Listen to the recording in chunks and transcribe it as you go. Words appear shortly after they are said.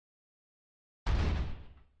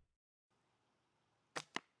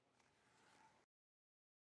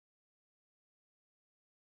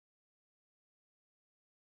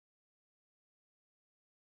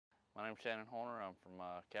My name's Shannon Horner. I'm from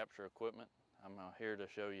Capture Equipment. I'm here to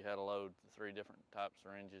show you how to load the 3 different types of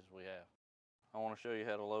syringes we have. I want to show you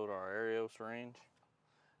how to load our aereo syringe.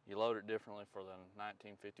 You load it differently for the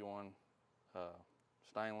 1951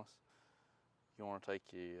 stainless. You want to take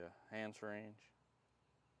your hand syringe,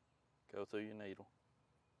 go through your needle,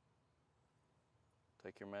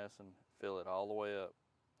 take your medicine, fill it all the way up.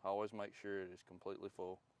 Always make sure it is completely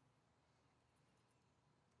full.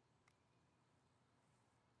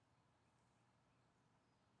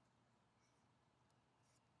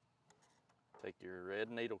 Take your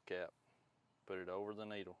red needle cap, put it over the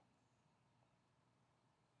needle.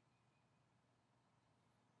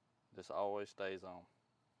 This always stays on.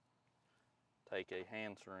 Take a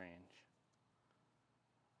hand syringe,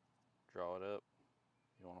 draw it up.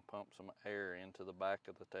 You want to pump some air into the back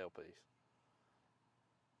of the tailpiece.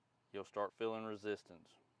 You'll start feeling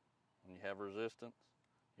resistance. When you have resistance,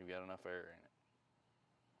 you've got enough air in it.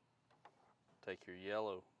 Take your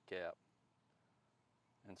yellow cap,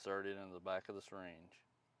 insert it into the back of the syringe,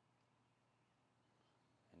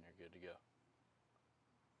 and you're good to go.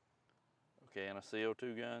 Okay, in a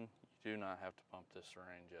CO2 gun, you do not have to pump this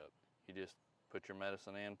syringe up. You just put your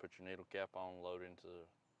medicine in, put your needle cap on, load into the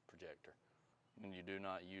projector. And you do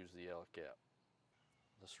not use the yellow cap.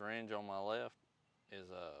 The syringe on my left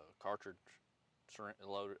is a cartridge syringe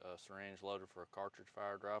loaded for a cartridge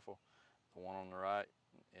fired rifle. The one on the right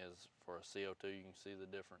is for a CO2. You can see the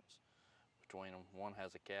difference between them. One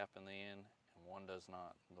has a cap in the end and one does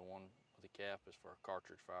not. The one with the cap is for a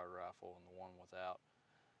cartridge fired rifle, and the one without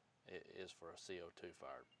is for a CO2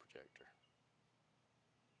 fired projector.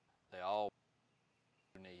 They all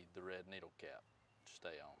need the red needle cap to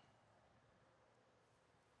stay on.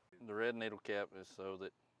 The red needle cap is so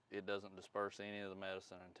that it doesn't disperse any of the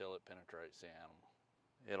medicine until it penetrates the animal.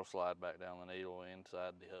 It'll slide back down the needle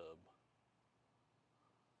inside the hub.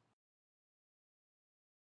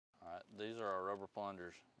 All right, these are our rubber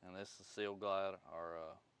plungers, and this is Seal Glide, our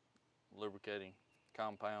lubricating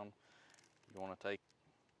compound. You want to take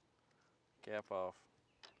the cap off,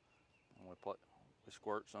 and we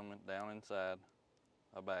squirt some down inside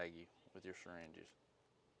a baggie with your syringes.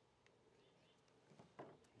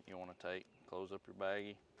 You want to close up your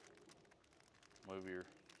baggie, move your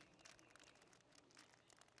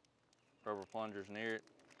rubber plungers near it,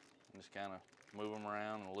 and just kind of move them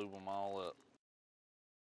around and lube them all up.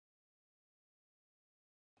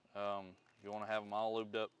 You want to have them all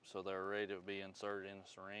lubed up so they're ready to be inserted in the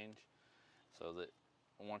syringe, so that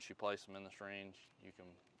once you place them in the syringe, you can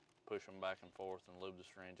push them back and forth and lube the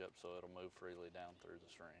syringe up so it'll move freely down through the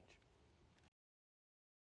syringe.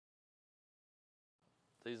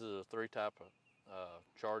 These are the 3 types of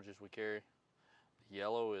charges we carry. The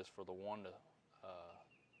yellow is for the 1 to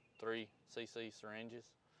 3 cc syringes.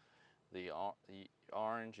 The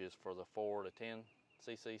orange is for the 4 to 10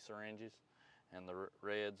 cc syringes, and the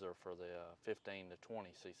reds are for the 15 to 20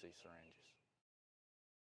 cc syringes.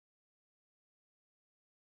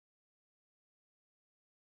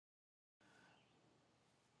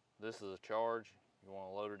 This is a charge. You want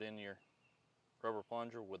to load it in your rubber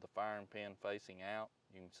plunger with the firing pin facing out.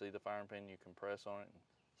 You can see the firing pin, you can press on it and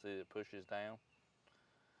see that it pushes down.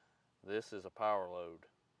 This is a power load.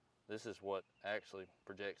 This is what actually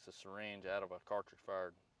projects the syringe out of a cartridge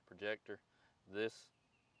fired projector.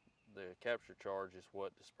 The capture charge is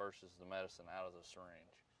what disperses the medicine out of the syringe.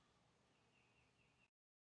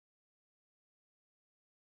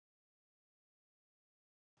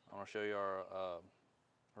 I'm going to show you our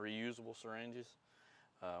reusable syringes.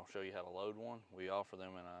 I'll show you how to load one. We offer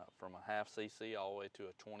them from a 0.5 cc all the way to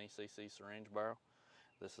a 20 cc syringe barrel.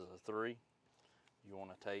 This is a 3. You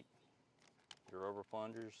want to take your rubber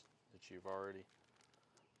plungers that you've already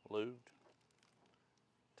lubed,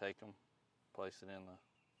 take them, place it in the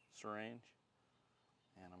syringe,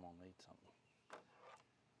 and I'm going to need something.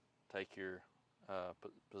 Take your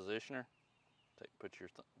positioner, put your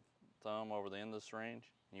thumb over the end of the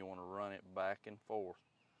syringe, and you want to run it back and forth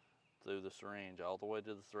through the syringe all the way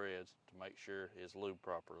to the threads to make sure it's lubed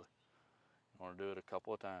properly. You want to do it a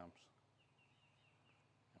couple of times.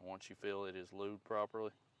 And once you feel it is lubed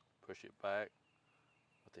properly, push it back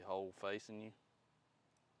with the hole facing you.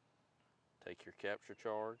 Take your capture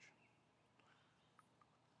charge,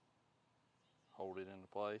 hold it into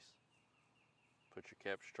place, put your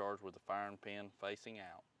capture charge with the firing pin facing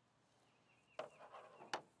out.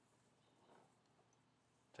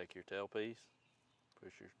 Take your tailpiece,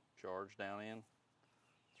 push your charge down in,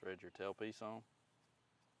 thread your tailpiece on.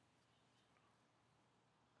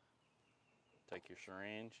 Take your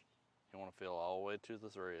syringe, you want to fill all the way to the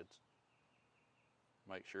threads.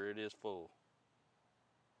 Make sure it is full.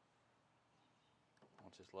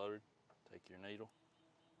 Once it's loaded, Take your needle,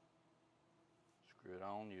 screw it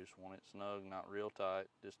on. You just want it snug, not real tight,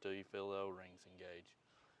 just till you feel the O-rings engage.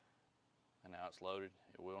 And now it's loaded.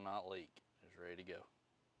 It will not leak. It's ready to go.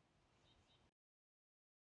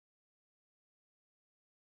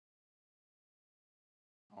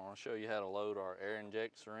 I want to show you how to load our air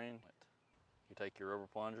inject syringe. You take your rubber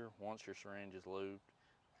plunger. Once your syringe is lubed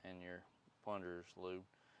and your plunger is lubed,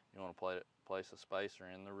 you want to place a spacer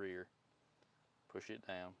in the rear. Push it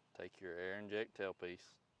down. Take your air inject tailpiece.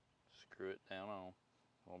 Screw it down on.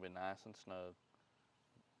 It will be nice and snug.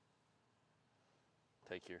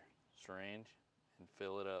 Take your syringe and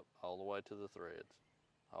fill it up all the way to the threads.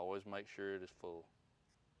 Always make sure it is full.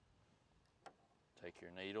 Take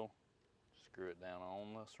your needle, screw it down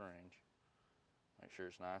on the syringe. Make sure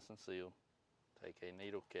it's nice and sealed. Take a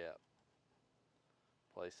needle cap,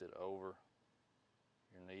 place it over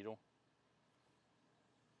your needle.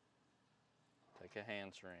 Take a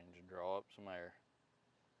hand syringe and draw up some air.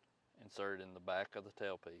 Insert it in the back of the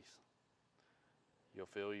tailpiece. You'll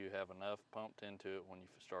feel you have enough pumped into it when you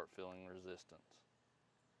start feeling resistance.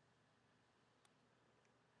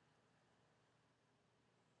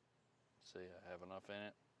 See, I have enough in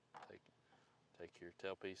it. Take your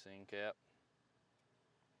tailpiece end cap,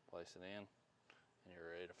 place it in, and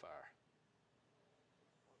you're ready to fire.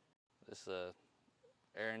 This is a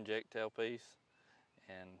air inject tailpiece,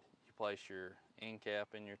 and you place your end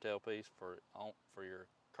cap in your tailpiece for your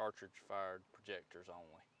cartridge fired projectors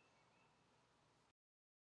only.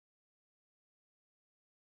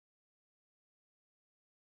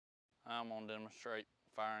 I'm going to demonstrate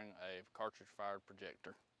firing a cartridge fired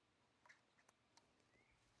projector.